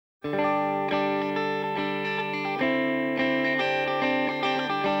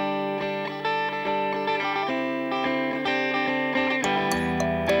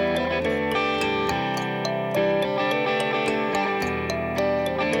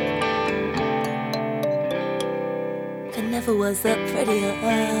never was a prettier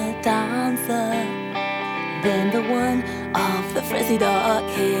dancer than the one of the frizzy dark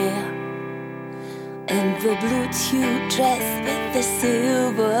hair and the blue tulle dress with the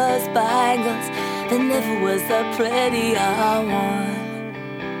silver spangles. There never was a prettier one.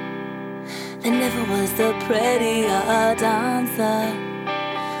 There never was a prettier dancer.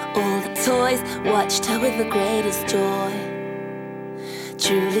 All the toys watched her with the greatest joy.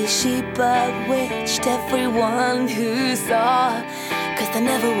 Truly she bewitched everyone who saw her, 'cause there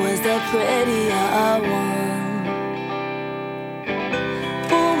never was a prettier one.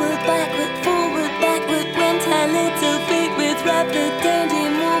 Forward, backward went her little feet with rapid dainty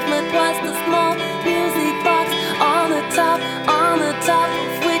movement, whilst the small music box on the top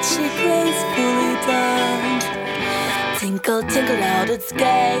of which she gracefully danced. Tinkle, tinkled out its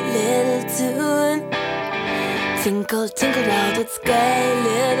gay little tune. Tinkle, tinkled out its gay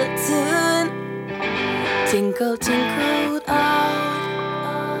little tune. Tinkle, tinkled out.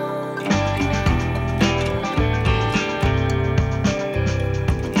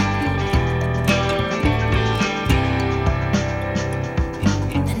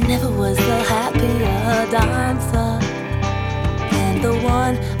 There never was a happier dancer than the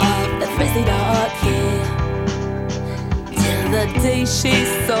one of the frizzy dark hair. Till the day she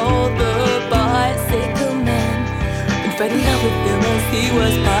saw the bicycle man and fell in love with him as he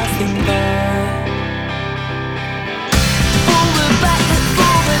was passing by.